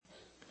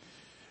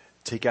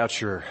Take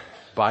out your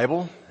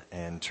Bible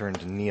and turn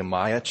to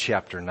Nehemiah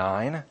chapter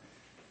 9.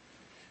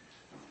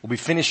 We'll be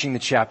finishing the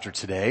chapter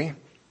today.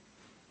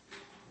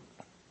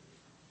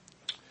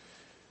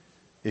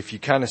 If you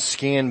kind of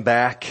scan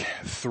back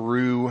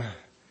through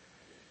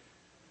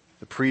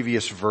the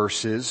previous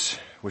verses,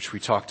 which we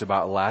talked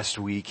about last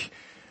week,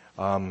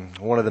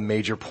 one of the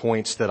major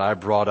points that I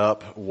brought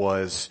up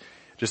was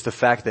just the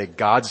fact that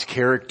God's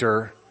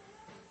character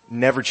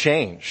never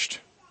changed.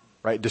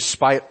 Right?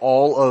 Despite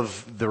all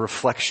of the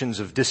reflections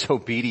of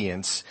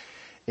disobedience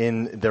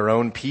in their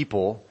own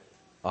people,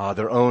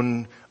 their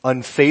own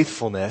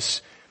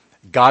unfaithfulness,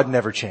 God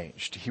never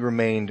changed. He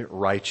remained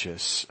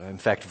righteous. In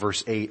fact,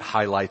 verse 8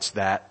 highlights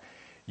that.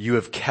 You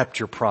have kept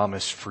your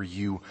promise, for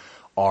you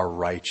are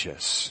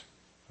righteous.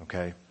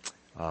 Okay?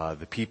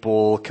 The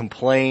people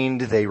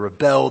complained, they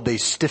rebelled, they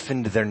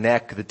stiffened their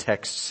neck, the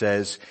text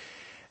says.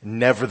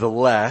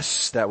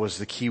 Nevertheless, that was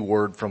the key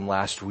word from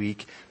last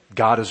week,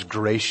 God is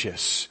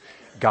gracious.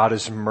 God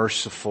is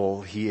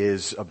merciful. He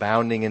is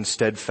abounding in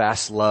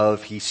steadfast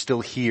love. He still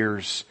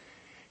hears.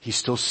 He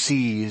still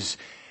sees.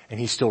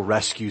 And He still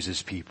rescues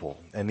His people.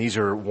 And these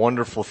are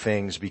wonderful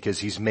things because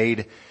He's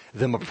made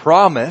them a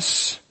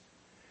promise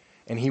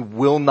and He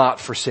will not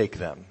forsake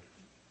them.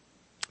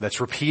 That's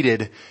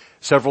repeated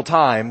several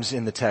times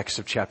in the text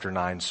of chapter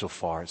 9 so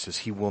far. It says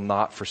He will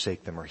not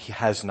forsake them, or He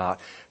has not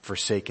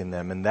forsaken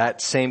them. And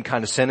that same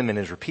kind of sentiment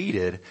is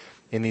repeated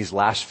in these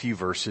last few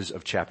verses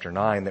of chapter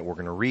 9 that we're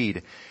going to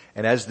read.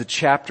 And as the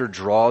chapter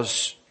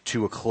draws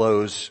to a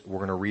close, we're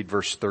going to read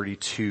verse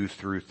 32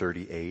 through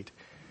 38.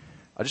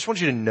 I just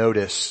want you to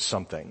notice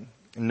something.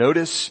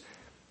 Notice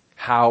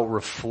how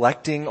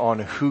reflecting on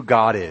who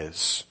God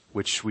is,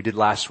 which we did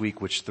last week,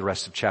 which the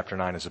rest of chapter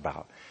 9 is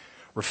about.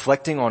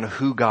 Reflecting on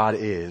who God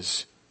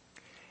is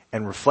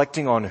and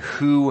reflecting on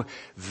who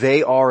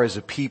they are as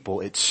a people,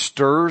 it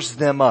stirs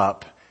them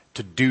up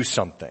to do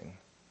something.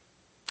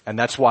 And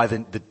that's why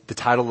the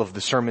title of the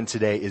sermon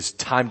today is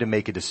Time to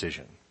Make a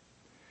Decision.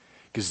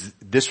 Because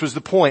this was the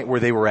point where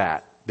they were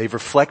at. They've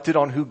reflected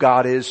on who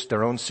God is,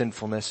 their own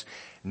sinfulness.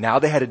 Now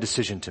they had a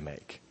decision to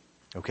make.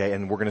 Okay,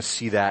 and we're going to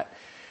see that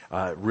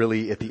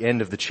really at the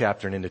end of the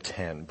chapter and into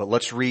 10. But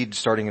let's read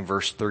starting in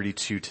verse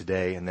 32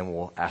 today, and then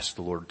we'll ask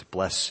the Lord to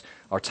bless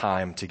our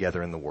time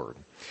together in the Word.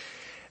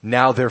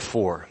 Now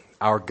therefore,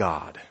 our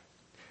God,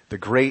 the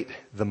great,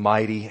 the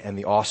mighty, and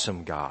the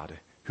awesome God,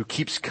 who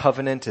keeps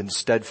covenant and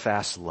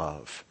steadfast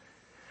love,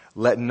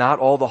 let not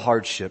all the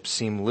hardships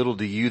seem little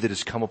to you that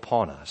has come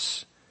upon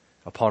us,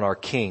 upon our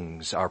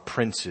kings, our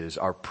princes,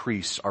 our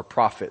priests, our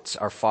prophets,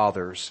 our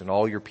fathers, and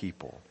all your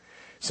people,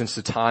 since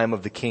the time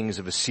of the kings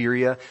of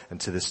Assyria and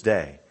to this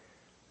day.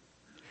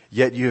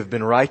 Yet you have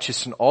been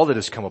righteous in all that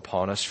has come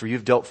upon us, for you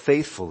have dealt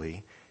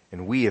faithfully,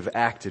 and we have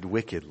acted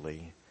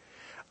wickedly.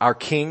 Our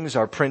kings,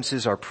 our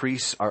princes, our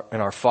priests,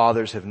 and our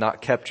fathers have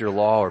not kept your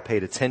law or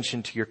paid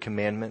attention to your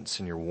commandments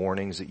and your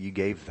warnings that you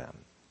gave them.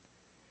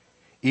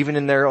 Even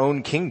in their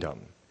own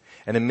kingdom,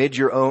 and amid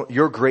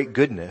your great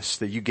goodness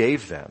that you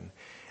gave them,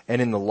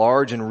 and in the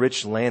large and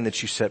rich land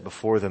that you set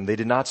before them, they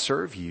did not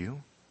serve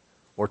you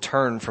or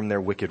turn from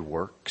their wicked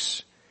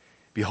works.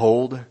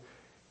 Behold,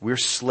 we're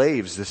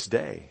slaves this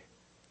day.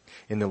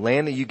 In the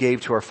land that you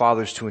gave to our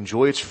fathers to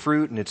enjoy its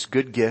fruit and its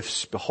good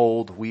gifts,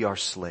 behold, we are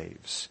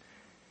slaves.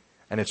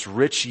 And its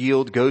rich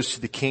yield goes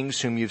to the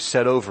kings whom you've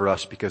set over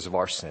us because of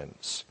our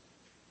sins.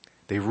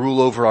 They rule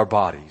over our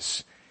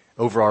bodies,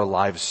 over our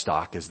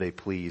livestock as they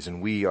please,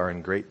 and we are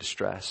in great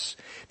distress.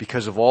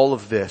 Because of all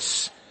of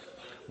this,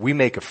 we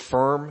make a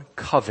firm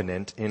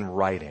covenant in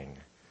writing.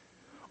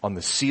 On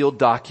the sealed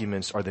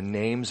documents are the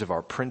names of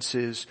our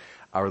princes,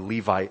 our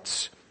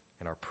Levites,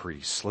 and our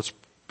priests. Let's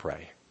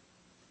pray.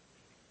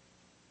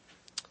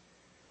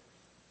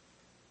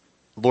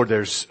 Lord,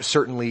 there's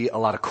certainly a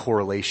lot of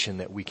correlation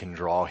that we can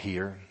draw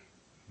here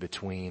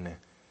between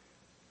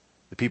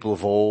the people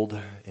of old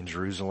in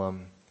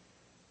Jerusalem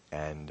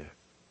and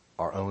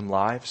our own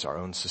lives, our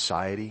own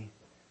society.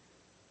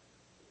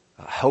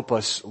 Help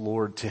us,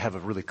 Lord, to have a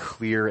really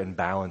clear and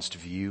balanced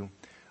view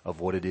of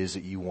what it is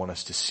that you want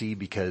us to see,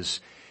 because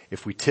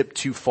if we tip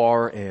too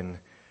far in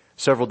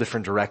several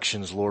different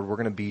directions, Lord, we're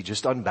going to be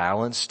just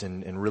unbalanced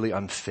and really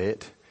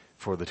unfit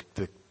for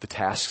the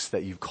tasks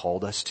that you've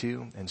called us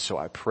to. And so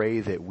I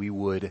pray that we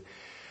would,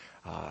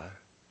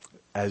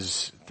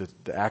 as the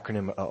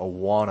acronym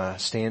AWANA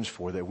stands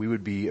for, that we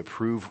would be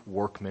approved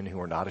workmen who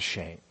are not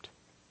ashamed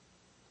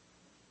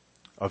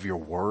of your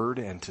word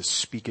and to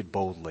speak it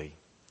boldly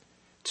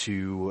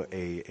to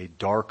a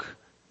dark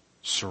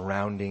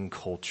surrounding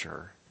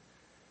culture.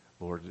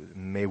 Lord,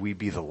 may we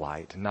be the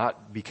light,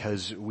 not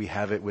because we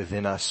have it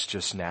within us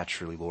just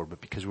naturally, Lord, but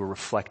because we're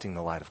reflecting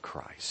the light of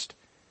Christ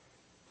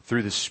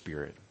through the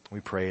Spirit. We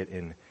pray it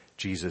in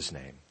Jesus'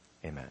 name.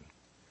 Amen.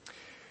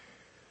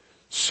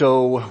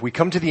 So we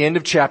come to the end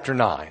of chapter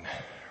 9,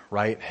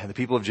 right? And the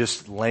people of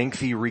just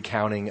lengthy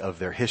recounting of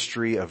their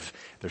history, of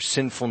their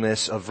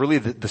sinfulness, of really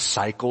the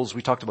cycles.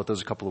 We talked about those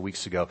a couple of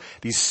weeks ago.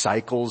 These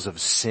cycles of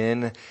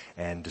sin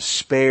and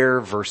despair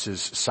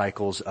versus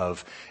cycles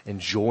of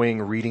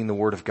enjoying reading the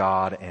Word of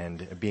God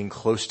and being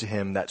close to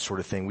Him, that sort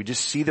of thing. We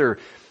just see their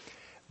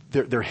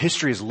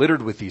history is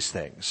littered with these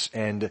things.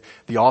 And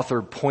the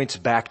author points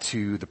back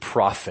to the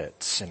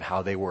prophets and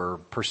how they were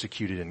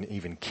persecuted and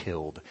even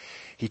killed.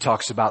 He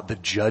talks about the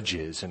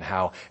judges and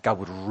how God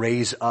would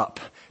raise up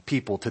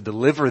people to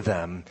deliver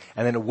them,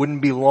 and then it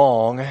wouldn't be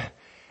long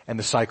and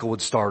the cycle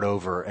would start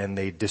over and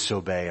they'd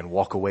disobey and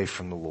walk away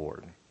from the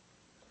Lord.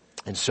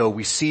 And so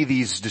we see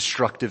these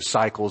destructive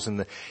cycles in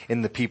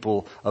the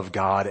people of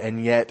God,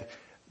 and yet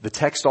the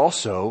text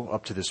also,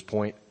 up to this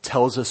point,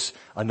 tells us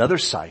another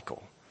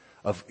cycle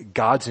of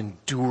God's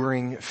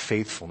enduring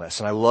faithfulness.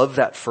 And I love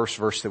that first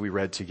verse that we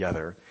read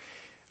together.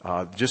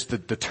 Just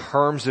the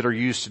terms that are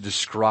used to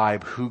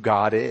describe who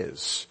God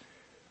is.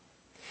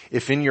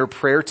 If in your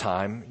prayer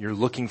time you're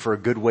looking for a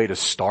good way to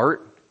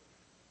start,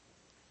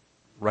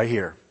 right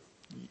here,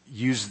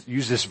 use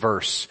this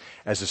verse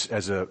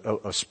as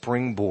a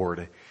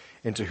springboard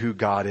into who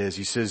God is.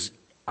 He says,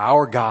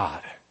 our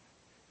God,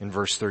 in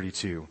verse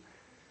 32,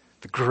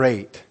 the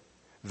great,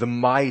 the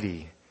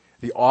mighty,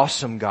 the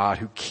awesome God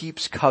who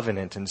keeps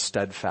covenant and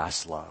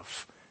steadfast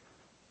love.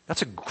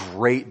 That's a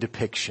great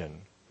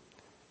depiction.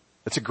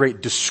 That's a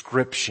great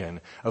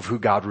description of who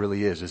God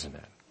really is, isn't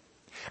it?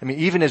 I mean,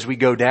 even as we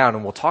go down,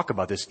 and we'll talk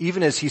about this,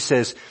 even as he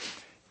says,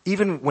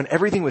 even when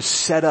everything was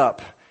set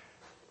up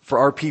for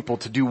our people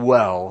to do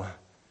well,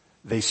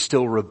 they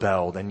still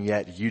rebelled, and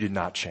yet you did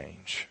not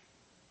change.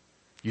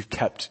 You've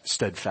kept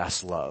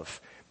steadfast love.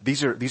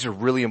 These are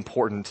really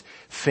important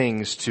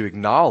things to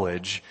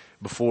acknowledge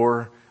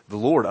before the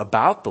Lord,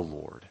 about the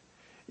Lord.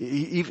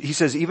 He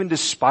says, even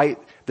despite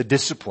the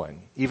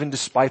discipline, even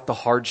despite the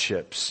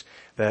hardships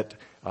that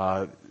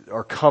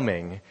are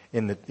coming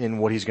in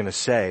what he's going to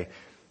say,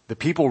 the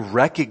people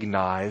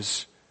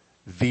recognize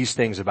these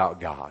things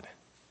about God.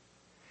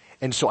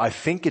 And so I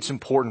think it's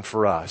important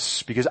for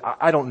us, because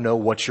I don't know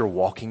what you're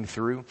walking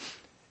through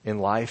in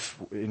life,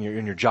 in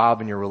your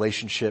job, in your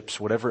relationships,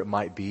 whatever it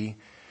might be.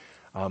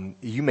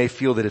 You may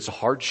feel that it's a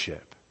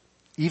hardship.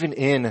 Even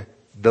in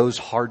those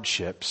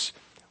hardships,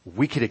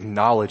 we could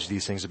acknowledge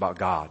these things about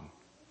God.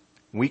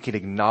 We could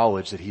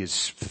acknowledge that He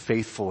is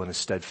faithful in His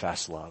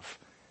steadfast love.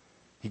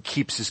 He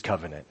keeps His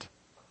covenant.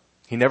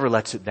 He never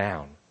lets it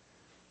down.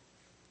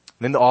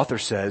 And then the author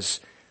says,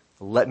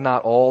 let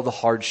not all the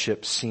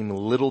hardships seem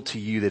little to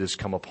you that has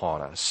come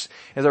upon us.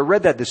 As I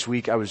read that this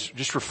week, I was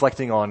just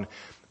reflecting on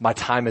my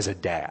time as a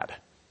dad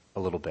a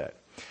little bit.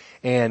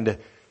 And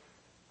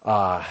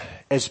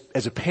as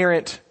a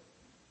parent,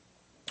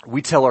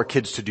 we tell our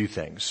kids to do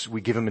things. We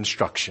give them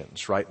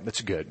instructions, right?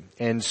 That's good.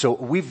 And so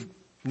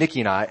Nikki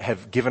and I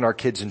have given our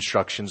kids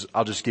instructions.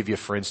 I'll just give you,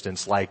 for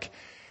instance, like,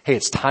 hey,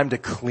 it's time to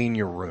clean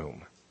your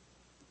room.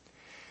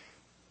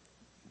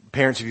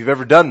 Parents, if you've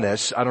ever done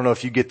this, I don't know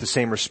if you get the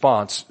same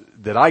response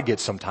that I get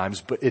sometimes,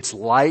 but it's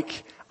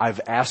like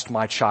I've asked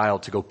my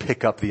child to go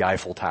pick up the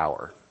Eiffel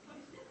Tower.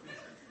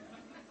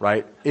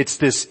 Right? It's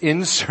this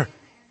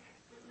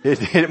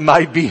it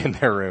might be in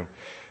their room.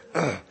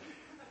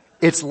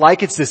 It's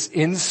like it's this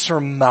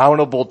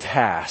insurmountable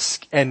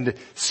task. And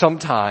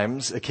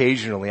sometimes,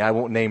 occasionally, I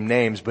won't name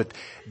names, but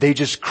they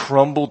just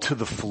crumble to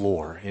the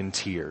floor in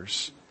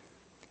tears.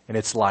 And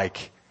it's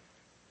like,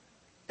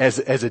 as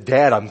a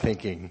dad, I'm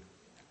thinking,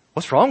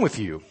 what's wrong with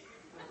you?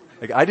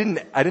 Like, I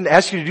didn't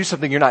ask you to do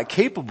something you're not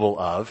capable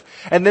of.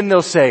 And then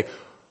they'll say,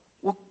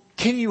 well,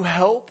 can you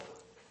help?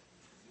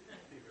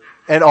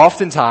 And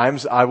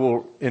oftentimes I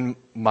will, in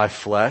my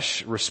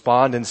flesh,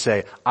 respond and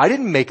say, I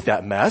didn't make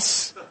that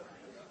mess.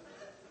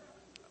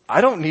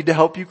 I don't need to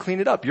help you clean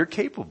it up. You're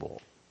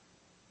capable.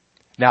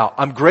 Now,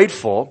 I'm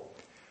grateful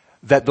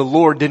that the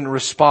Lord didn't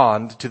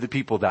respond to the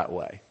people that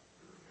way,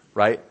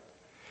 right?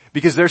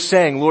 Because they're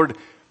saying, Lord,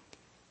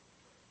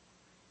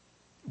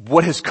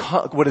 what has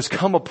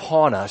come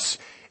upon us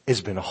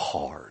has been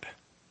hard.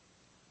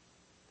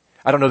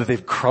 I don't know that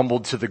they've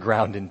crumbled to the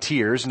ground in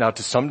tears. Now,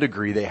 to some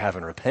degree, they have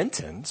in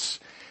repentance.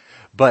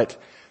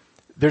 But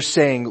they're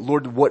saying,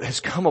 Lord, what has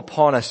come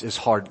upon us is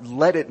hard.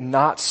 Let it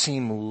not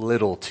seem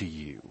little to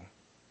you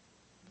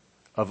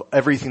of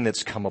everything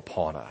that's come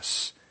upon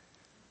us.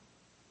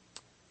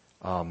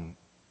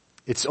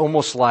 It's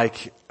almost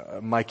like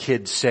my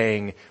kid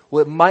saying,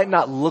 well, it might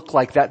not look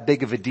like that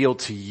big of a deal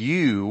to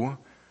you,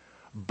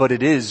 but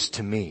it is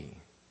to me.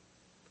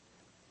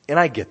 And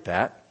I get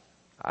that.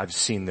 I've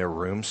seen their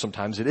rooms.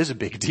 Sometimes it is a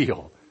big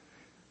deal.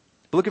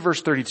 But look at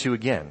verse 32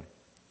 again.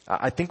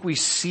 I think we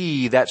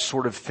see that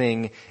sort of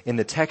thing in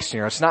the text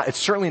here. It's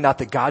certainly not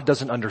that God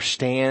doesn't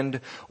understand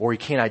or He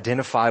can't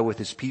identify with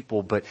His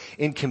people, but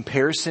in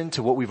comparison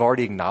to what we've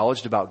already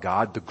acknowledged about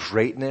God, the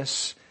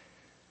greatness,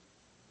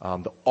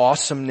 the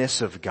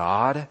awesomeness of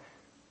God,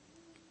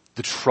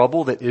 the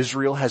trouble that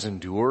Israel has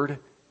endured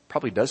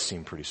probably does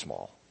seem pretty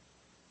small.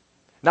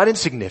 Not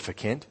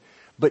insignificant,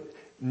 but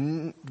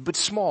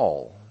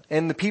small.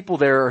 And the people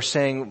there are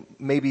saying,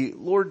 maybe,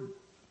 Lord,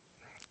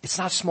 it's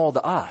not small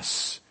to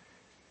us.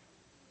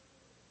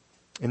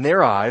 In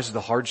their eyes,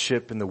 the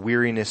hardship and the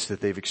weariness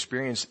that they've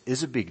experienced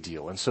is a big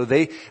deal. And so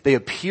they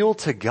appeal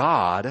to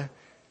God,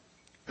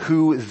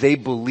 who they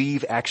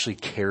believe actually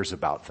cares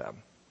about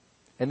them.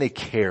 And they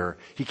care.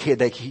 He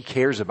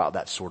cares about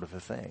that sort of a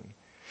thing.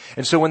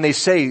 And so when they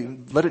say,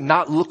 let it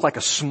not look like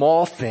a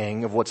small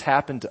thing of what's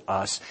happened to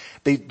us,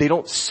 they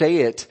don't say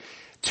it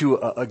to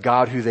a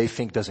God who they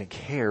think doesn't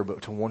care,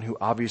 but to one who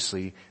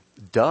obviously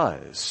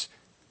does.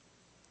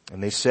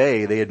 And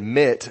they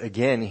admit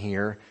again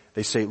here,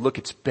 they say, look,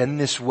 it's been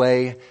this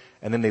way.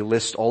 And then they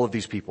list all of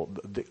these people,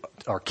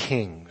 our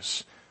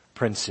kings,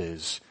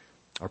 princes,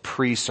 our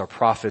priests, our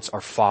prophets,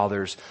 our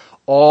fathers,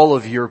 all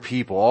of your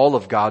people, all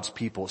of God's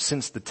people,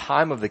 since the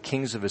time of the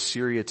kings of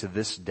Assyria to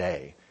this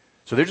day.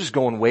 So they're just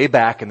going way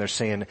back and they're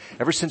saying,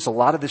 ever since a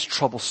lot of this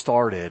trouble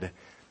started,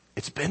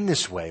 it's been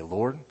this way,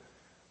 Lord.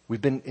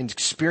 We've been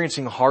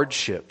experiencing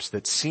hardships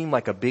that seem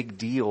like a big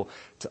deal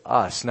to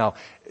us. Now,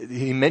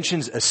 he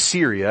mentions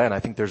Assyria, and I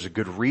think there's a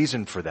good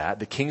reason for that.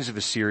 The kings of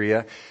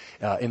Assyria,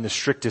 in the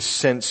strictest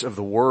sense of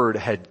the word,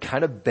 had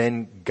kind of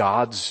been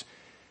God's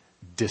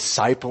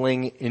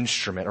discipling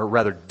instrument, or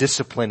rather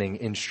disciplining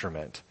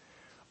instrument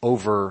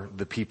over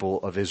the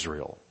people of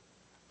Israel.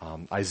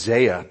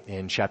 Isaiah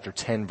in chapter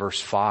 10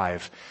 verse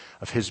 5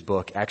 of his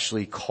book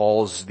actually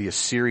calls the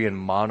Assyrian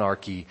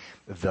monarchy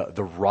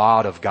the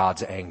rod of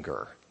God's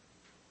anger.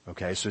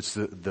 Okay, so it's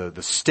the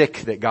stick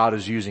that God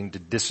is using to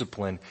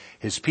discipline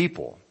his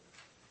people.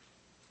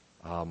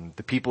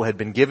 The people had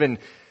been given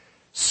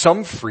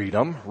some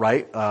freedom,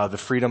 right? The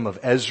freedom of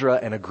Ezra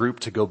and a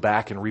group to go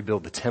back and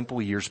rebuild the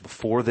temple years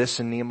before this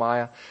in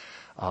Nehemiah.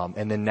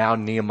 And then now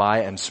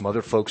Nehemiah and some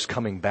other folks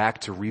coming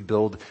back to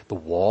rebuild the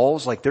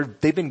walls. Like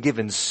they've been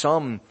given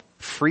some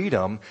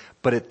freedom,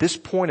 but at this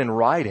point in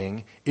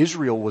writing,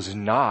 Israel was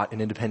not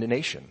an independent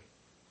nation.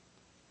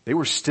 They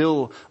were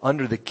still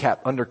under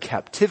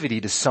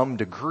captivity to some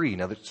degree.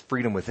 Now there's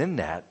freedom within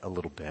that a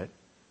little bit,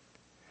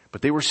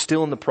 but they were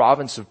still in the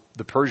province of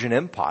the Persian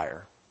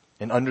Empire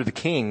and under the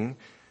king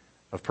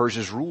of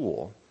Persia's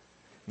rule.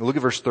 Now look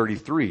at verse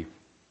 33.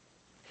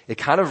 It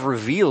kind of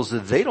reveals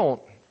that they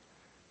don't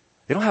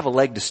have a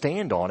leg to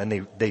stand on,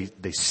 and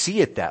they see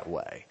it that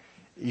way.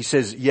 He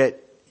says, yet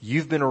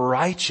you've been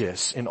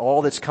righteous in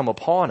all that's come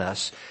upon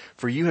us,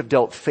 for you have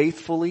dealt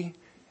faithfully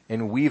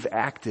and we've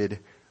acted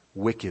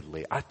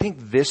wickedly. I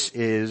think this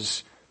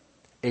is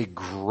a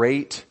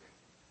great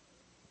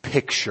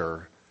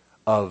picture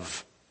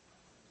of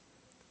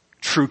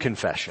true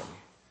confession,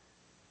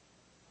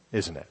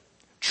 isn't it?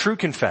 True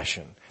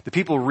confession. The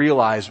people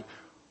realize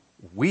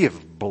we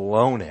have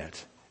blown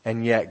it,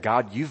 and yet,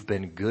 God, you've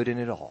been good in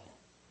it all.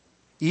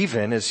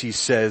 Even, as he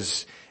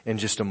says in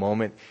just a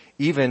moment,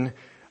 even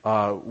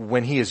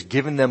when he has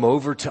given them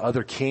over to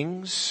other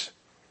kings,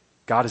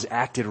 God has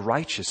acted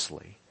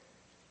righteously.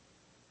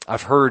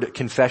 I've heard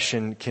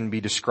confession can be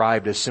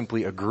described as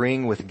simply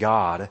agreeing with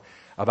God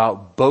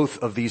about both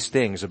of these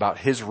things, about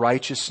his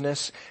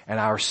righteousness and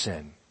our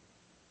sin.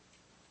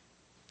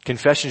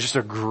 Confession is just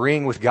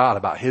agreeing with God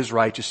about his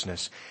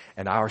righteousness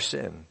and our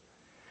sin.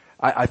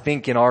 I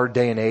think in our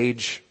day and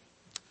age,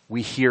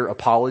 we hear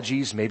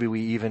apologies, maybe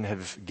we even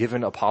have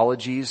given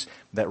apologies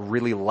that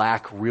really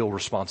lack real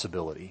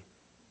responsibility.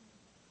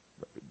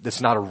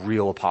 That's not a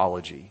real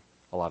apology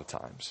a lot of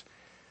times.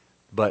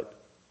 But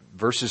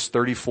verses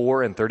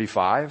 34 and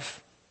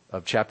 35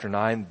 of chapter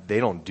 9,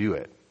 they don't do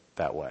it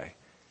that way.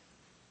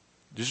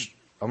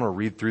 I'm going to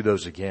read through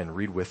those again.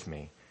 Read with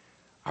me.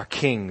 Our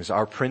kings,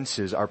 our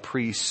princes, our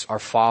priests, our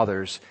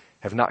fathers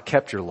have not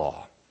kept your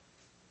law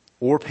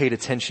or paid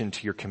attention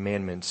to your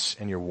commandments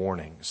and your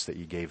warnings that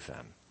you gave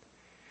them.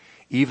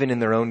 Even in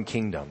their own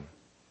kingdom,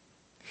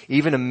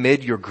 even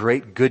amid your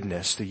great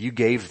goodness that you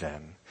gave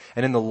them,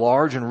 and in the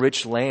large and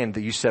rich land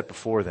that you set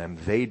before them,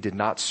 they did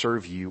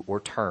serve you or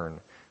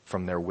turn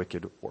from their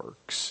wicked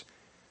works.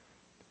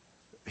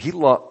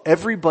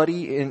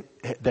 Everybody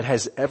that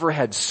has ever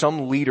had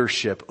some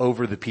leadership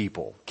over the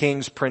people,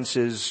 kings,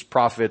 princes,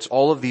 prophets,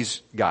 all of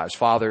these guys,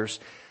 fathers,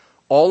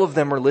 all of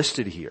them are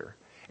listed here.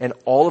 And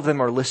all of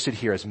them are listed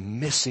here as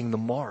missing the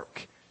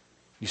mark.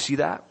 You see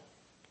that?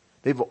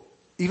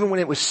 Even when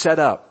it was set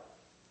up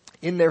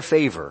in their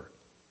favor,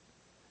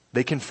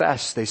 they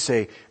confess, they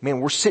say,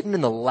 man, we're sitting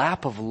in the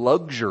lap of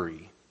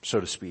luxury, so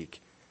to speak,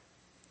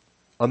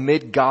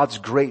 amid God's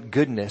great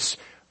goodness,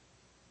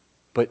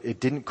 but it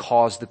didn't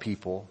cause the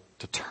people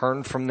to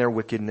turn from their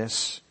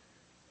wickedness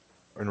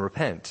and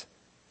repent.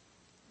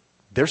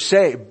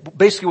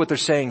 Basically what they're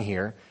saying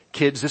here,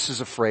 kids, this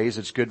is a phrase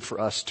that's good for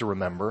us to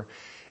remember,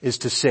 is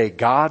to say,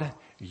 God,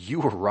 you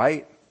were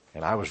right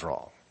and I was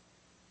wrong.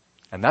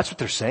 And that's what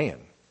they're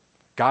saying.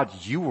 God,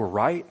 you were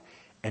right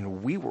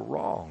and we were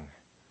wrong.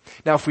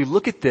 Now, if we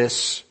look at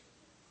this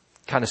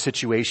kind of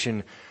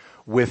situation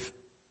with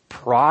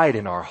pride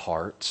in our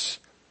hearts,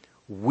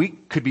 we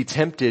could be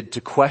tempted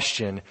to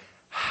question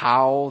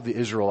how the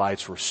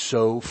Israelites were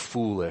so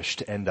foolish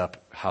to end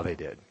up how they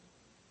did.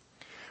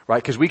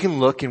 Right? Because we can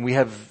look and we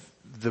have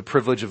the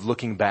privilege of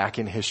looking back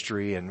in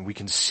history, and we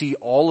can see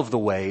all of the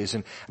ways.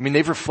 And I mean,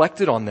 they've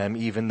reflected on them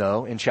even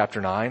though in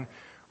chapter 9,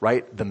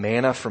 right? The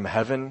manna from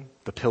heaven,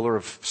 the pillar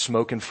of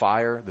smoke and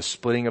fire, the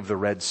splitting of the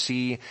Red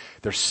Sea,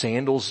 their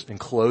sandals and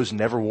clothes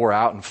never wore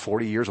out in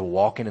 40 years of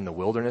walking in the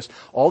wilderness.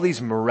 All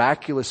these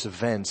miraculous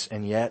events,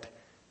 and yet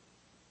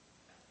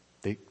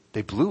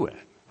they blew it.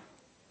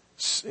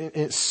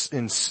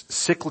 In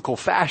cyclical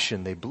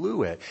fashion, they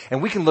blew it.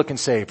 And we can look and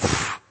say,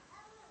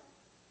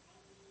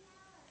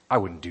 I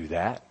wouldn't do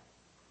that.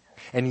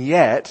 And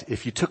yet,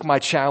 if you took my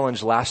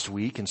challenge last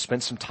week and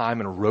spent some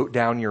time and wrote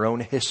down your own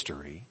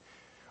history,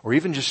 or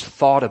even just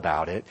thought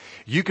about it,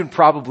 you can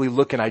probably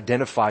look and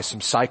identify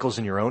some cycles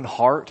in your own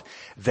heart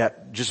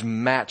that just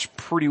match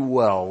pretty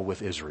well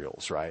with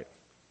Israel's, right?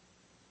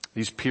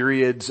 These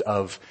periods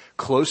of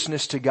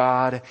closeness to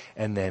God,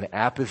 and then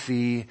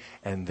apathy,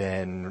 and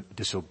then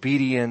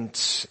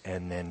disobedience,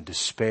 and then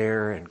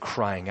despair, and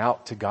crying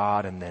out to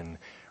God, and then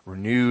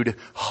renewed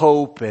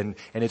hope, and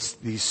it's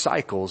these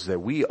cycles that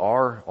we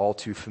are all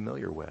too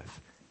familiar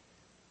with.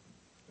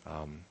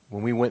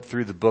 When we went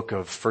through the book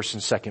of 1st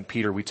and 2nd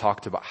Peter, we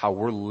talked about how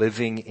we're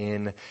living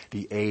in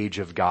the age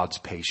of God's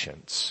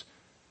patience.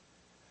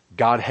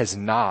 God has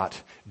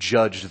not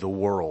judged the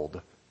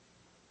world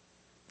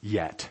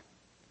yet,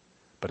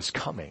 but it's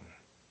coming.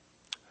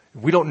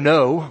 We don't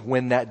know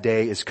when that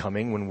day is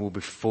coming, when we'll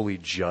be fully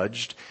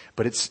judged,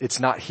 but it's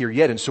not here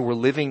yet. And so we're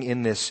living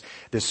in this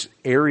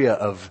area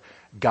of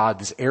God,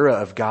 this era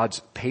of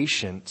God's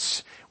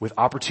patience, with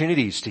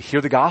opportunities to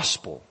hear the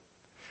gospel,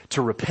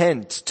 to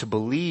repent, to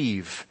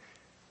believe.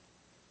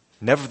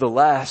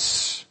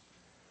 Nevertheless,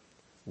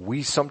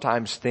 we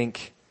sometimes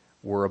think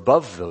we're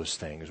above those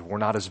things. We're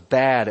not as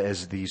bad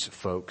as these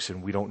folks,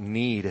 and we don't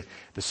need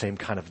the same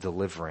kind of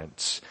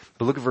deliverance.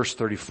 But look at verse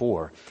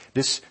 34.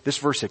 This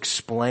verse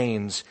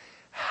explains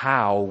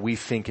how we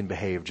think and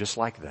behave just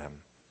like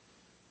them.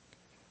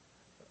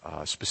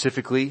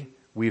 Specifically,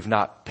 we've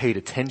not paid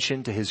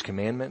attention to his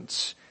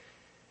commandments,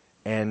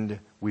 and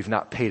we've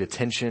not paid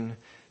attention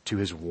to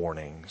his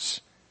warnings.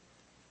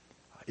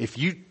 If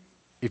you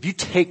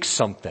take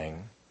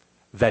something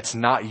that's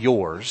not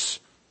yours,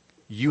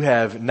 you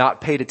have not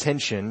paid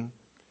attention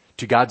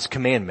to God's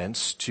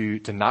commandments to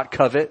not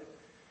covet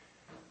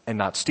and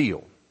not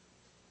steal,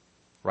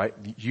 right?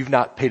 You've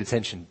not paid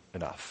attention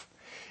enough.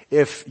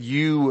 If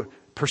you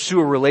pursue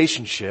a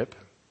relationship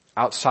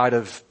outside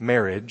of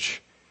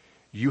marriage,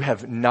 you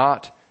have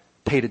not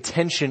paid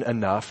attention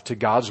enough to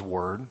God's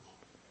word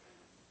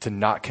to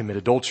not commit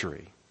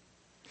adultery.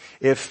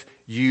 If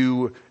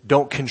you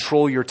don't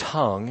control your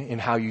tongue in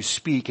how you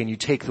speak and you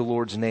take the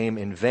Lord's name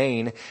in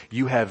vain,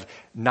 you have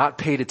not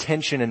paid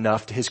attention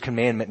enough to his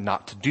commandment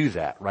not to do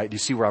that, right? Do you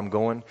see where I'm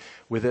going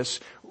with this?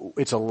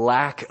 It's a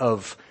lack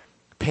of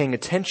paying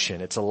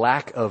attention. It's a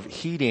lack of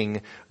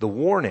heeding the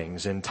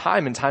warnings. And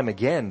time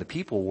again, the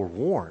people were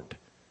warned.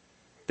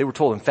 They were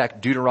told, in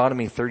fact,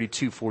 Deuteronomy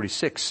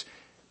 32:46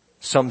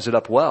 sums it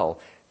up well.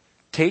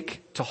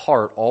 Take to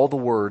heart all the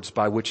words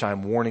by which I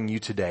am warning you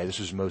today. This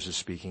is Moses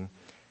speaking.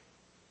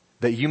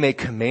 That you may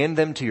command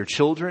them to your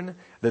children,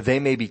 that they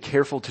may be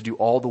careful to do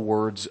all the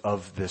words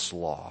of this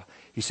law.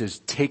 He says,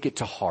 take it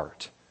to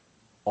heart,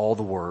 all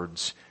the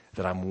words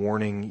that I'm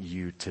warning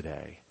you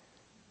today.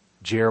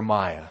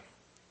 Jeremiah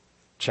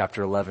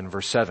chapter 11,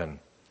 verse 7.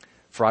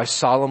 For I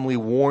solemnly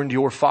warned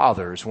your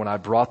fathers when I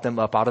brought them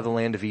up out of the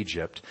land of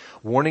Egypt,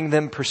 warning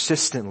them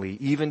persistently,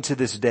 even to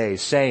this day,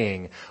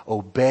 saying,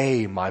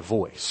 obey my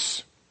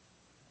voice.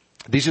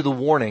 These are the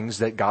warnings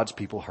that God's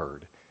people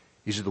heard.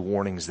 These are the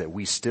warnings that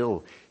we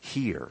still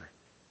hear,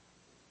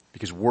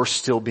 because we're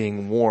still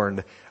being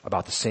warned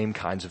about the same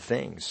kinds of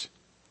things.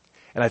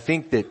 And I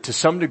think that to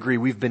some degree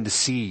we've been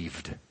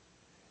deceived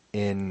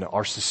in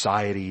our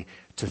society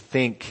to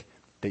think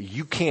that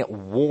you can't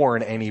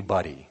warn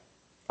anybody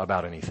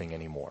about anything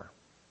anymore.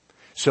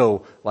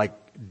 So,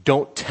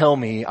 don't tell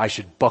me I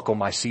should buckle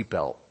my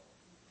seatbelt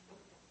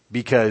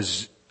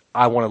because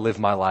I want to live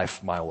my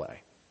life my way.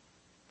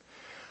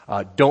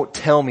 Don't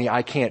tell me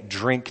I can't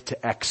drink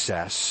to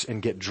excess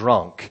and get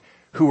drunk.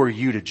 Who are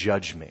you to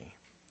judge me?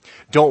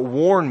 Don't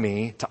warn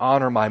me to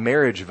honor my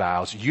marriage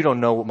vows. You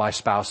don't know what my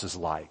spouse is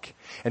like.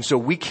 And so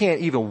we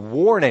can't even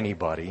warn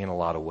anybody in a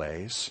lot of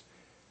ways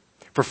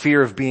for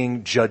fear of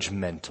being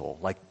judgmental.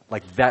 Like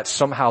that's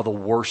somehow the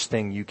worst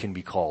thing you can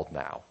be called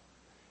now,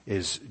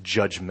 is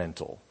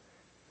judgmental.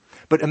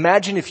 But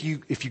imagine if you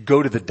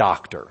go to the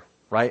doctor,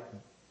 right?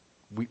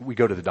 We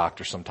go to the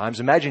doctor sometimes.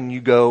 Imagine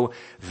you go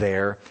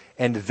there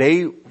and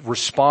they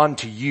respond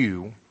to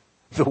you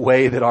the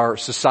way that our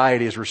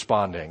society is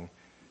responding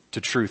to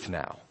truth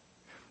now.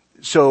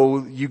 So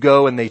you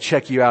go and they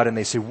check you out and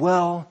they say,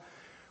 well,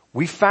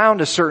 we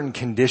found a certain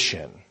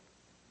condition,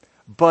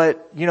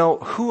 but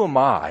who am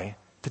I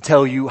to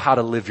tell you how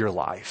to live your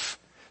life?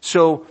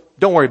 So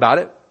don't worry about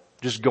it.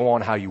 Just go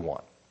on how you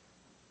want.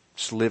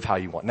 Just live how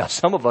you want. Now,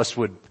 some of us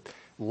would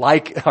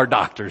like our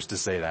doctors to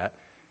say that.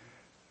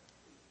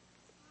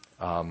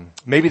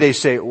 Maybe they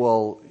say,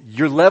 well,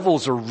 your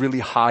levels are really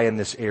high in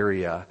this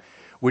area,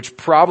 which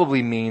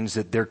probably means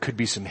that there could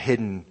be some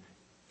hidden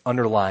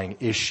underlying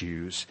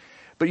issues.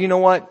 But you know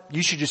what?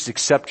 You should just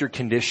accept your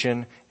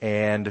condition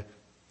and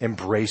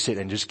embrace it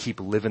and just keep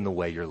living the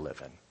way you're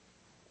living.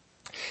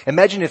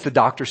 Imagine if the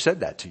doctor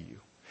said that to you.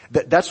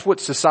 That's what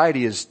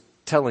society is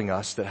telling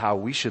us, that how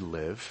we should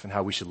live and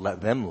how we should let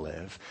them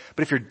live.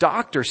 But if your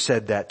doctor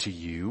said that to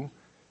you,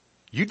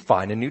 you'd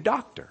find a new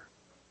doctor,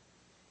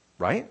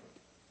 right?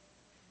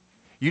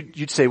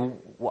 You'd say,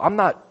 well, I'm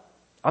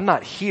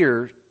not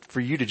here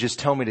for you to just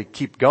tell me to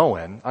keep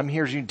going. I'm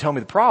here so you can tell me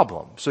the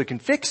problem so you can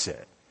fix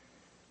it,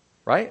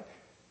 right?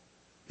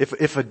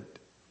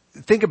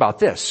 Think about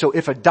this. So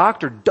if a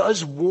doctor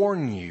does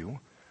warn you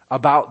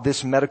about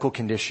this medical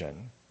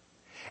condition,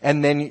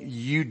 and then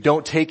you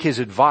don't take his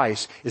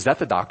advice, is that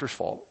the doctor's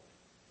fault?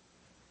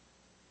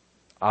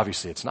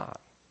 Obviously it's not.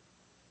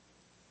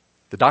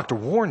 The doctor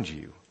warned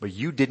you, but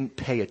you didn't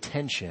pay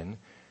attention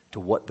to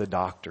what the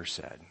doctor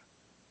said.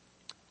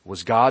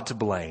 Was God to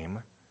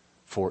blame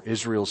for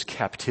Israel's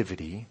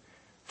captivity,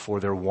 for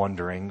their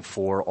wandering,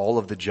 for all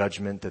of the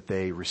judgment that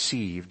they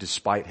received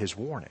despite his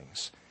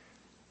warnings?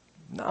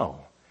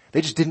 No.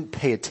 They just didn't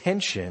pay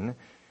attention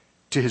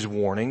to his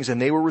warnings,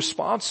 and they were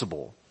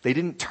responsible. They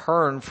didn't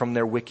turn from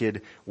their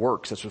wicked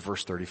works. That's what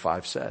verse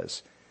 35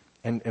 says.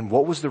 And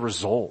what was the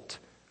result?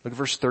 Look at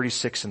verse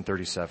 36 and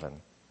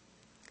 37.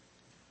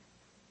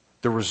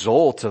 The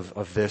result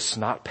of this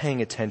not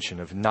paying attention,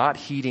 of not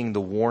heeding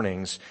the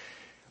warnings,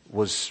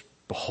 was,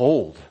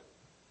 behold,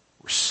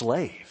 we're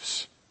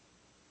slaves.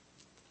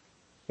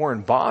 We're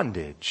in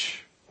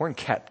bondage. We're in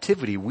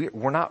captivity.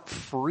 We're not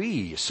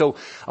free. So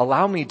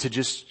allow me to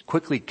just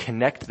quickly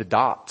connect the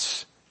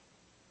dots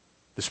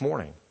this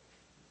morning.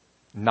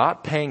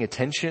 Not paying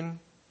attention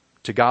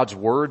to God's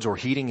words or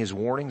heeding his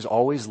warnings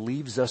always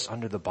leaves us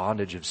under the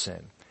bondage of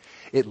sin.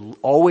 It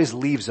always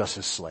leaves us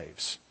as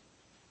slaves.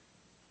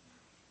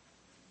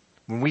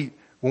 When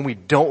we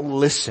don't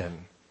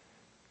listen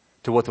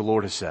to what the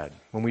Lord has said,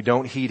 when we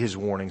don't heed his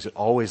warnings, it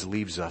always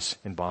leaves us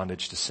in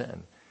bondage to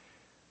sin.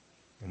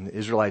 And the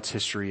Israelites'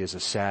 history is a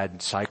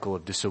sad cycle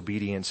of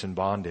disobedience and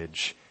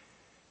bondage.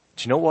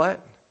 But you know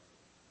what?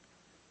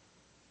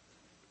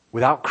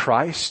 Without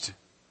Christ,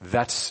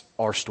 that's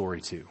our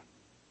story too.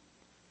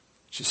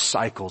 It's just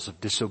cycles of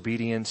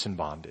disobedience and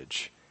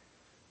bondage.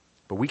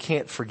 But we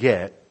can't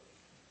forget,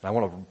 and I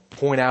want to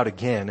point out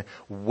again,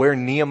 where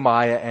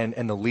Nehemiah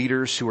and the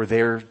leaders who are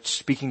there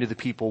speaking to the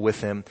people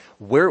with him,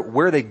 where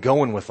are they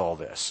going with all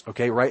this?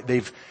 Okay, right?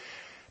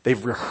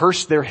 They've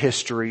rehearsed their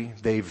history.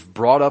 They've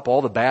brought up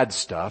all the bad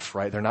stuff,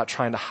 right? They're not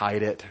trying to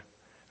hide it.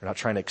 They're not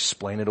trying to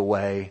explain it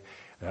away.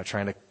 They're not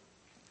trying to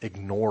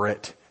ignore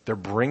it. They're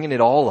bringing it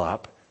all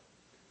up,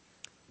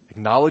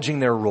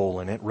 acknowledging their role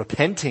in it,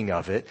 repenting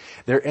of it.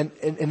 And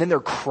then they're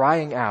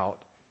crying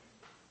out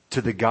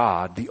to the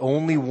God, the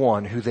only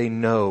one who they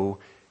know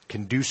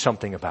can do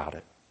something about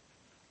it.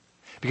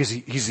 Because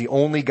he's the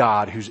only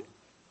God who's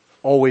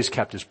always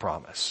kept his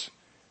promise,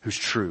 who's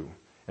true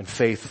and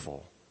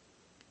faithful.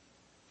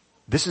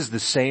 This is the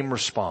same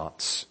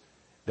response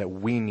that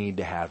we need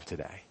to have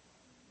today.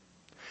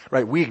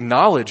 Right? We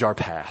acknowledge our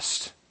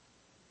past.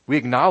 We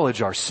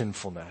acknowledge our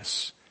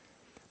sinfulness.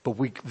 But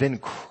we then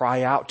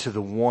cry out to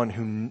the one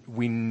who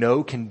we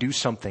know can do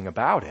something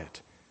about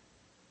it.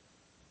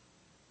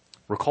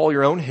 Recall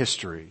your own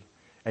history,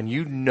 and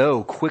you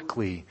know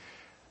quickly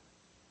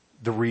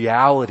the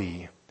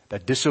reality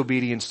that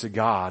disobedience to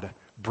God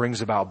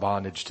brings about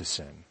bondage to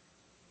sin.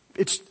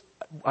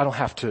 I don't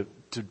have to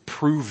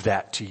prove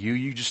that to you.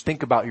 You just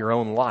think about your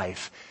own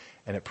life,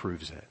 and it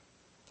proves it.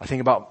 I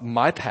think about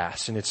my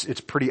past, and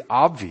it's pretty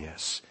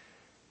obvious.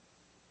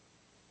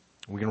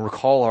 We can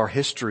recall our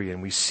history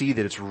and we see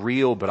that it's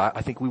real, but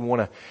I think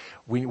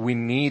we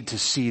need to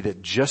see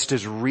that just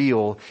as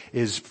real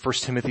is 1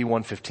 Timothy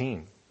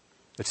 1:15.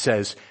 It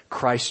says,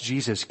 Christ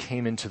Jesus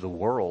came into the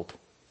world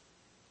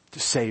to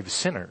save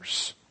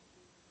sinners.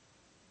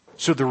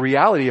 So the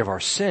reality of our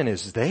sin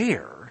is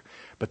there,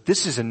 but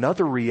this is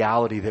another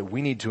reality that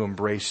we need to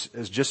embrace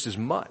as just as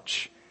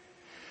much.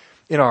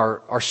 In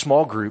our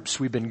small groups,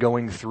 we've been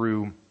going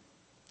through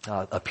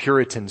a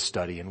Puritan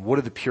study, and what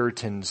do the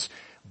Puritans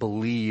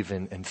believe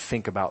and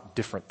think about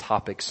different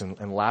topics.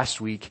 And last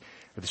week,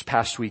 or this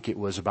past week, it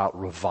was about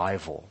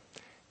revival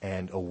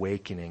and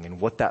awakening and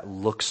what that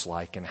looks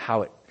like and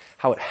how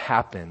it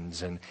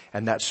happens and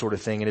that sort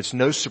of thing. And it's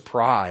no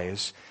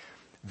surprise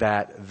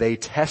that they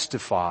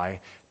testify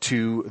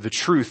to the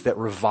truth that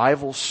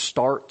revival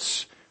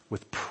starts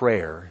with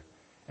prayer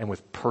and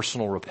with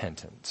personal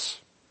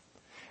repentance.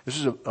 This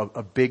is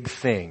a big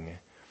thing,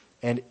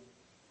 and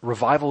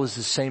revival is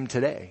the same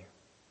today.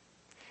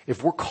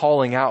 If we're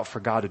calling out for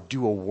God to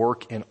do a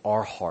work in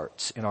our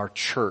hearts, in our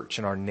church,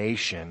 in our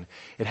nation,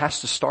 it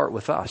has to start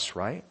with us,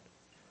 right?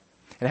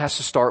 And it has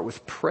to start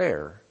with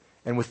prayer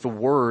and with the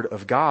Word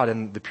of God.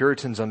 And the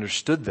Puritans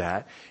understood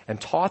that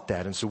and taught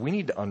that. And so we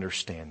need to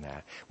understand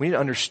that. We need to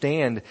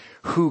understand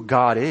who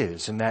God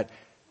is, and that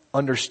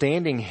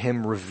understanding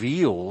Him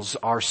reveals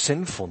our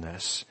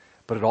sinfulness,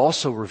 but it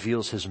also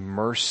reveals His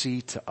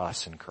mercy to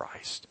us in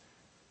Christ.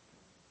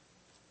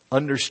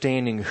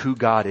 understanding who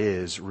God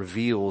is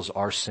reveals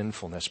our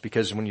sinfulness.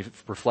 Because when you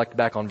reflect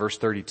back on verse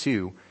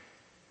 32,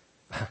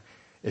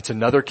 it's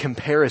another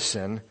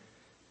comparison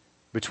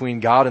between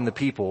God and the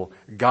people.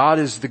 God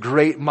is the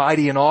great,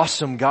 mighty, and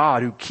awesome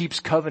God who keeps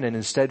covenant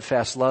and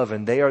steadfast love,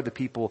 and they are the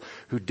people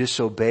who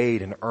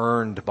disobeyed and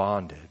earned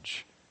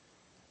bondage.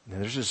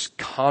 And there's this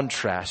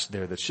contrast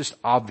there that's just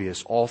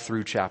obvious all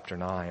through chapter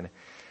 9.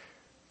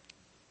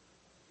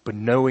 But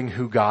knowing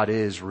who God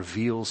is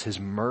reveals His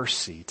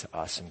mercy to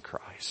us in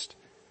Christ.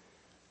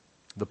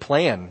 The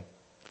plan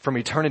from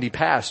eternity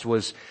past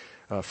was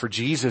for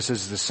Jesus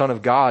as the Son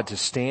of God to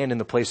stand in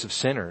the place of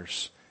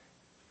sinners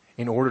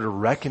in order to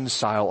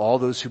reconcile all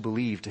those who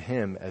believe to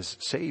Him as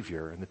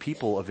Savior. And the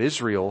people of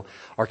Israel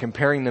are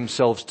comparing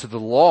themselves to the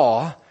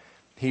law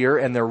here,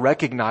 and they're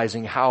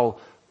recognizing how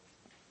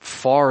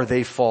far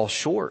they fall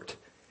short.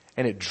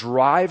 And it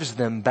drives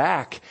them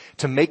back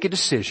to make a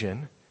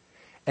decision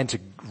and to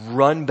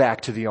run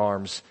back to the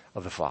arms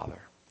of the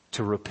Father,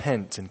 to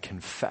repent and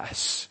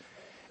confess.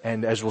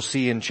 And as we'll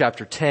see in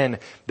chapter 10,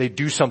 they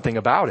do something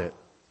about it.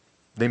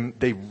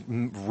 They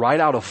write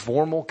out a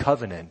formal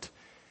covenant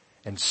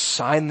and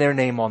sign their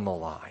name on the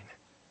line.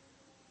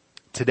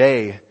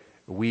 Today,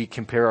 we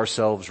compare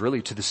ourselves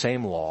really to the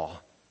same law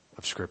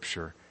of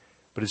Scripture,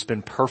 but it's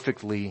been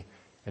perfectly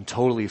and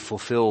totally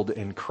fulfilled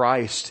in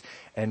Christ.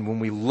 And when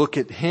we look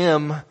at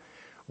Him,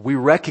 we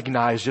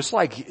recognize, just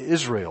like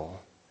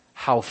Israel,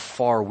 how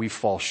far we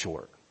fall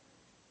short.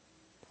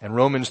 And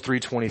Romans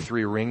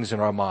 3:23 rings in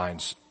our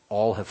minds,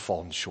 all have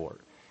fallen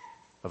short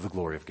of the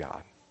glory of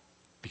God,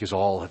 because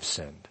all have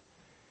sinned.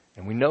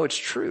 And we know it's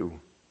true.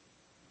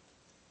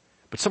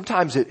 But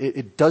sometimes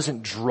it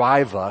doesn't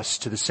drive us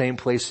to the same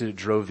place that it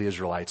drove the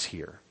Israelites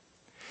here.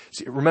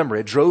 See, remember,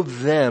 it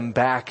drove them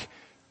back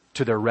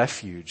to their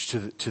refuge,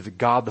 to the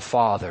God the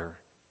Father,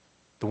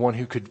 the one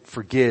who could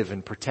forgive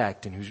and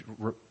protect and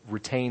who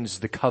retains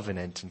the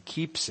covenant and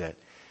keeps it.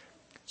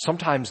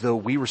 Sometimes, though,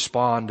 we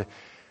respond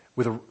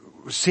with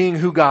seeing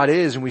who God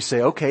is, and we say,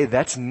 okay,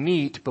 that's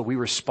neat, but we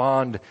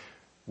respond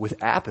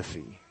with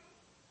apathy.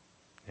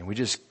 And we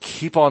just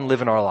keep on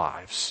living our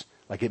lives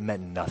like it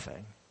meant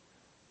nothing.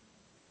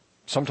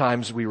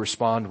 Sometimes we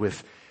respond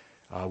with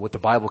what the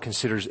Bible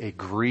considers a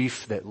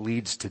grief that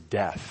leads to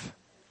death.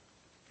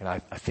 And I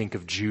think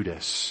of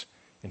Judas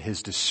and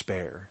his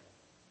despair.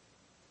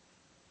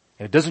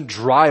 And it doesn't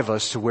drive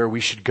us to where we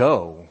should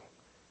go.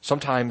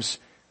 Sometimes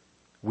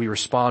we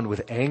respond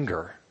with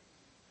anger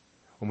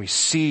when we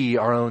see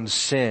our own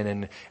sin,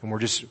 and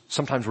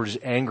sometimes we're just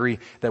angry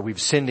that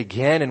we've sinned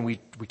again and we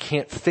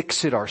can't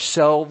fix it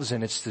ourselves,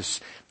 and it's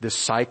this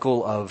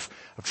cycle of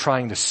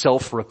trying to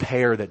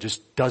self-repair that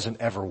just doesn't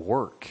ever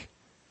work.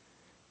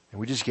 And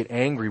we just get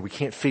angry. We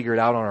can't figure it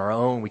out on our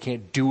own. We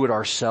can't do it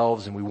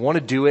ourselves, and we want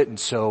to do it, and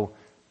so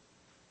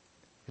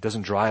it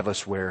doesn't drive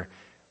us where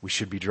we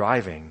should be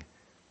driving.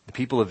 The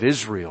people of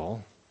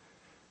Israel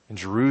in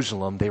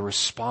Jerusalem, they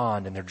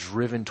respond, and they're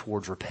driven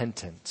towards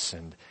repentance,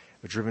 and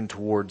they're driven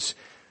towards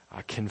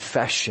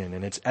confession,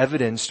 and it's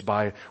evidenced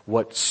by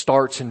what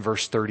starts in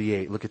verse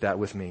 38. Look at that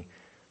with me.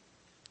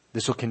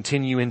 This will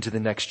continue into the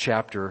next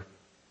chapter.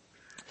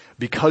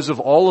 Because of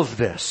all of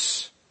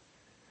this,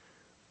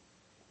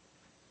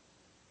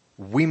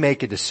 we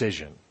make a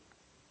decision.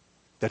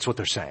 That's what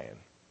they're saying.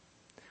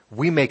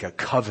 We make a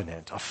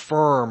covenant, a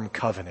firm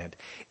covenant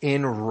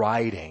in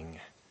writing.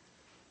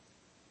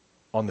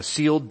 On the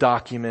sealed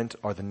document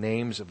are the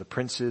names of the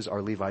princes,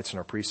 our Levites, and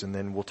our priests, and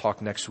then we'll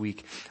talk next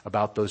week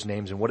about those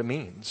names and what it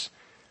means.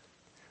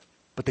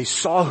 But they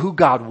saw who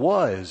God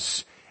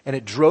was, and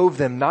it drove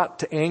them not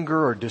to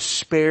anger or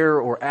despair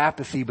or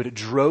apathy, but it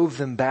drove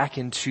them back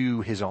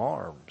into His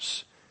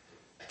arms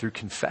through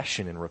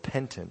confession and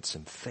repentance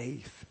and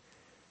faith.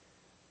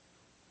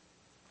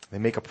 They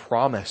make a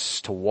promise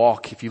to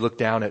walk. If you look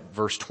down at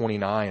verse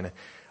 29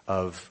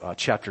 of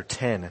chapter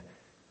 10,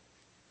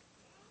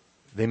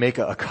 they make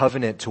a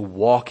covenant to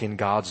walk in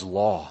God's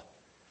law,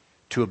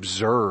 to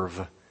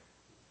observe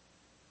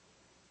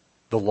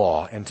the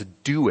law and to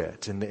do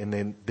it. And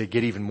then they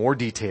get even more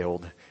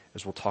detailed,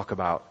 as we'll talk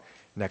about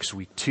next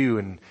week too.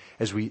 And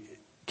as we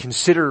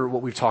consider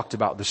what we've talked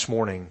about this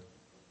morning,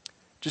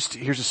 just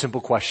here's a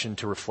simple question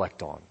to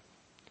reflect on,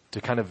 to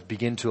kind of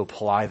begin to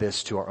apply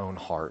this to our own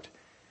heart.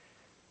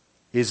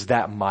 Is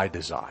that my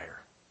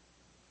desire?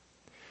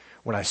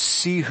 When I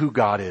see who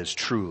God is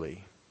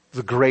truly,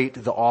 the great,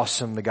 the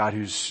awesome, the God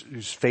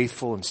who's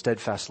faithful and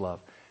steadfast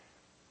love,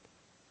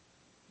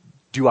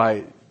 do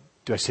I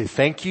say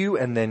thank you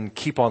and then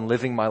keep on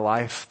living my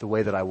life the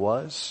way that I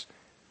was?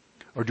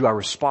 Or do I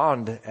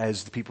respond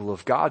as the people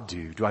of God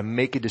do? Do I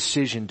make a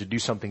decision to do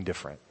something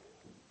different?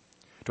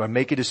 Do I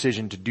make a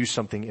decision to do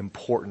something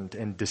important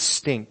and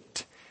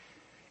distinct?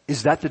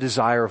 Is that the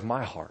desire of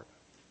my heart?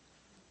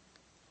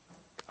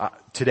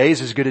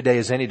 Today's as good a day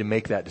as any to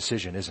make that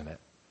decision, isn't it?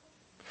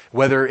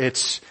 Whether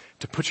it's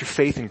to put your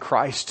faith in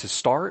Christ to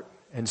start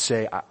and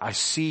say, I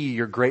see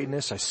your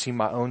greatness. I see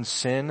my own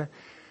sin.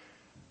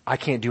 I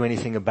can't do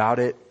anything about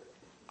it.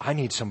 I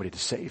need somebody to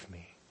save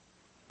me.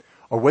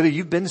 or whether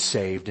you've been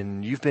saved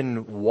and you've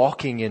been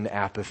walking in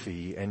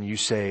apathy and you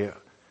say,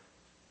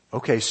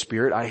 okay,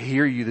 Spirit, I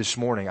hear you this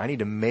morning. I need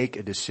to make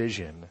a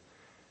decision.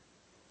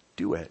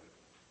 Do it.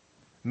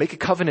 Make a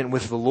covenant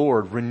with the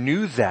Lord.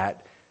 Renew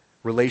that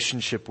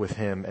relationship with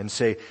Him and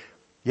say,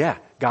 yeah,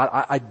 God,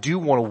 I do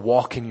want to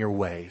walk in your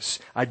ways.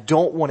 I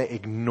don't want to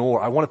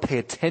ignore. I want to pay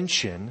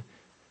attention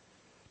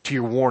to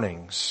your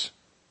warnings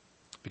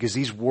because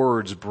these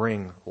words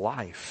bring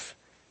life.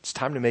 It's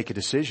time to make a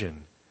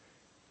decision.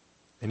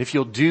 And if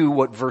you'll do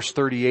what verse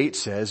 38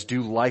 says,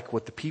 do like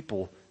what the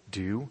people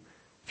do.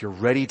 If you're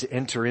ready to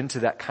enter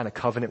into that kind of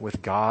covenant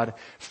with God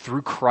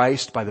through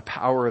Christ by the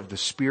power of the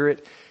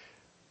Spirit,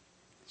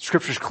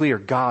 Scripture's clear,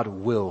 God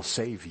will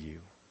save you.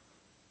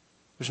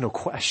 There's no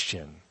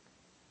question.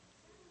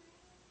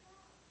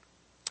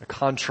 A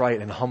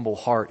contrite and humble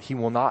heart, He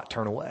will not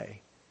turn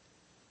away.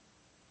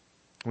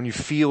 When you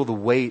feel the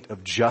weight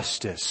of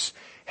justice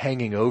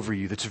hanging over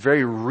you, that's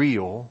very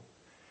real,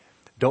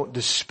 don't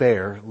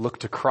despair. Look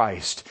to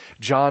Christ.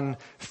 John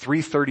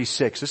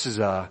 3:36. This is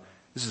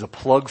a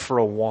plug for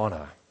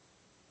Awana.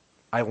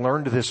 I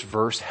learned this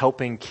verse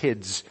helping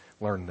kids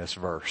learn this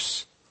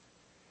verse.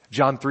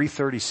 John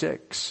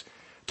 3:36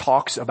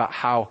 talks about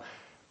how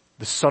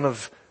the Son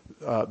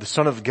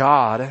of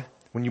God,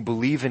 when you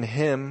believe in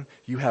Him,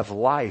 you have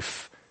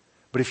life.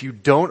 But if you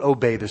don't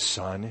obey the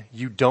Son,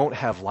 you don't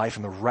have life,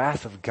 and the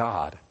wrath of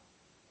God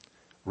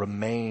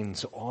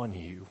remains on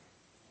you.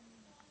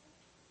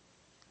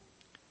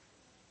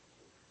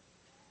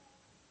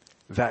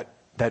 That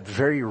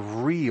very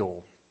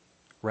real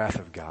wrath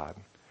of God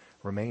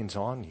remains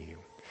on you.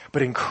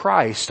 But in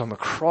Christ, on the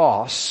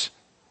cross,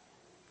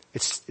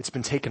 it's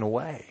been taken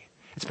away.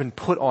 It's been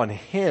put on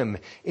Him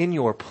in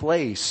your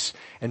place.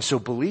 And so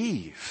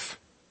believe.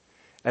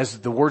 As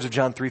the words of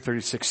John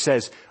 3:36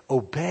 says,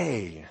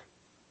 obey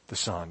the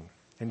Son,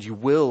 and you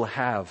will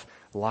have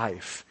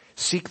life.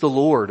 Seek the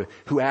Lord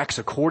who acts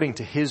according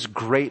to His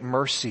great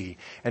mercy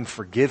and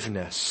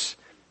forgiveness.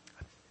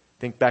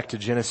 Think back to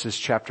Genesis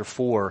chapter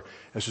 4.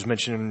 This was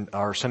mentioned in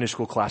our Sunday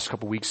school class a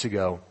couple weeks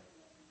ago.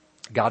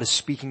 God is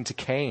speaking to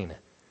Cain,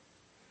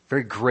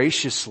 very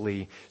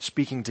graciously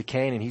speaking to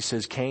Cain, and He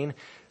says, Cain,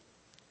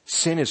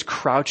 sin is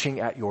crouching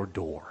at your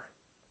door,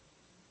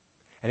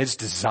 and its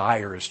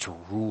desire is to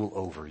rule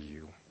over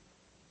you.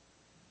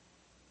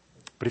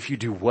 But if you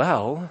do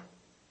well,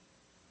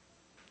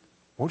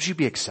 won't you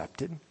be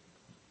accepted?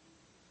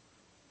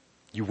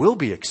 You will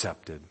be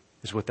accepted,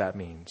 is what that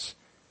means.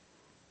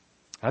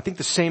 I think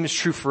the same is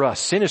true for us.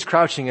 Sin is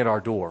crouching at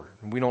our door,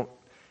 and we don't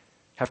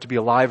have to be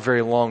alive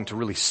very long to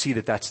really see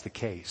that that's the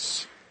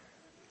case.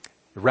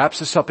 It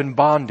wraps us up in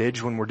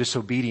bondage when we're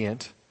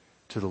disobedient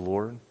to the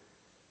Lord.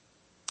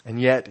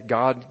 And yet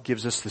God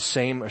gives us the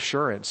same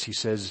assurance. He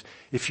says,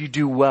 if you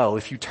do well,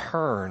 if you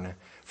turn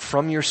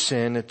from your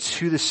sin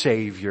to the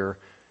Savior,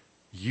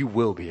 you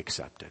will be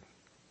accepted.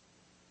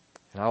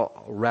 And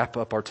I'll wrap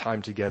up our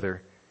time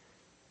together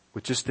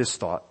with just this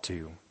thought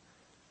too.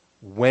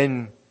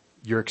 When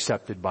you're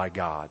accepted by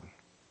God,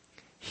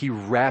 He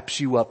wraps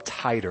you up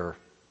tighter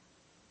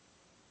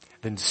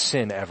than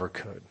sin ever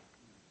could.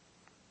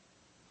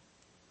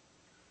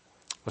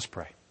 Let's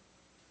pray.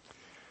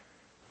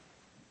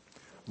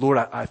 Lord,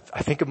 I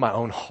think of my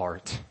own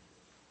heart,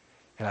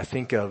 and I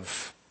think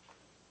of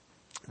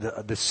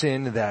the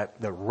sin that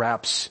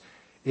wraps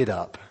it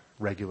up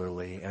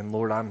regularly. And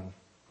Lord, I'm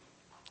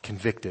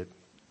convicted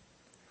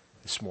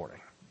this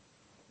morning.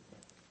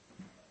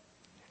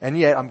 And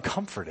yet I'm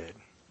comforted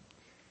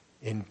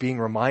in being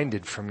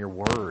reminded from your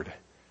word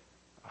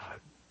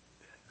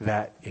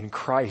that in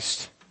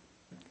Christ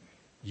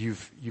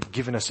you've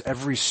given us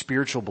every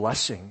spiritual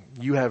blessing.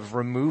 You have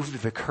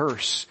removed the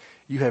curse.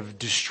 You have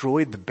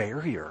destroyed the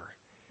barrier.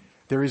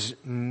 There is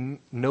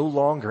no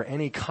longer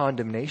any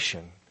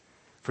condemnation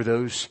for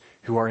those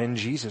who are in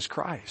Jesus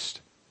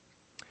Christ.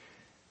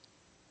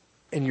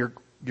 And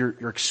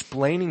you're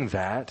explaining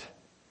that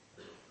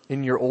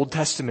in your Old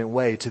Testament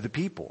way to the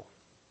people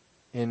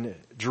in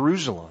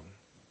Jerusalem.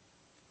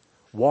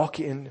 Walk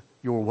in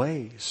your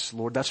ways,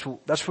 Lord. That's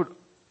what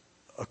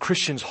a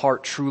Christian's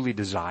heart truly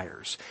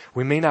desires.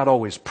 We may not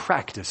always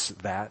practice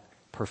that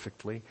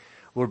perfectly,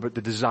 Lord, but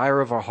the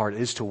desire of our heart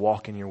is to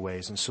walk in your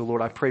ways. And so,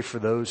 Lord, I pray for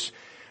those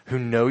who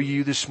know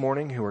you this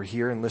morning, who are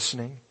here and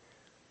listening.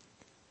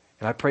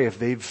 And I pray if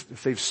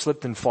they've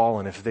slipped and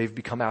fallen, if they've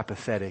become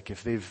apathetic,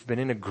 if they've been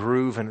in a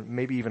groove and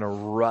maybe even a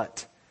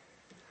rut,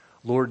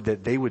 Lord,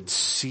 that they would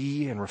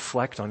see and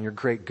reflect on your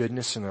great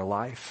goodness in their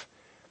life,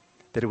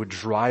 that it would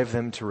drive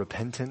them to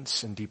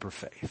repentance and deeper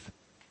faith,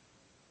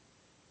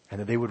 and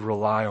that they would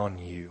rely on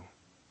you.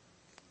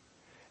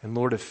 And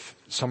Lord, if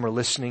some are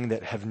listening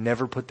that have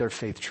never put their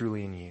faith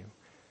truly in you,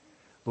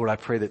 Lord, I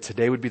pray that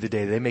today would be the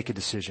day they make a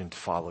decision to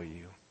follow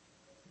you.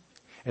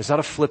 It's not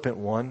a flippant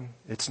one.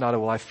 It's not a,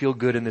 well, I feel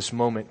good in this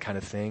moment kind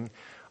of thing.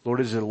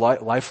 Lord, it's a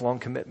lifelong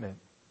commitment,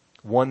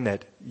 one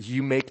that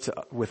you make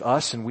with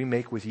us and we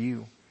make with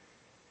you.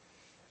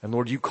 And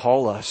Lord, you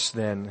call us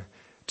then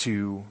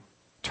to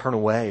turn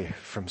away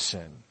from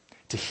sin,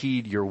 to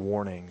heed your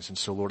warnings. And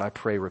so, Lord, I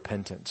pray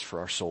repentance for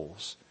our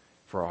souls,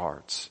 for our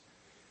hearts.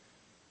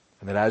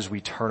 And that as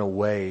we turn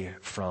away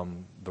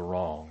from the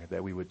wrong,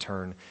 that we would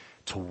turn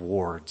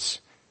towards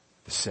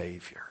the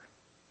Savior.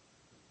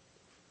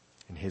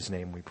 In His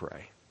name we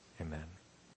pray. Amen.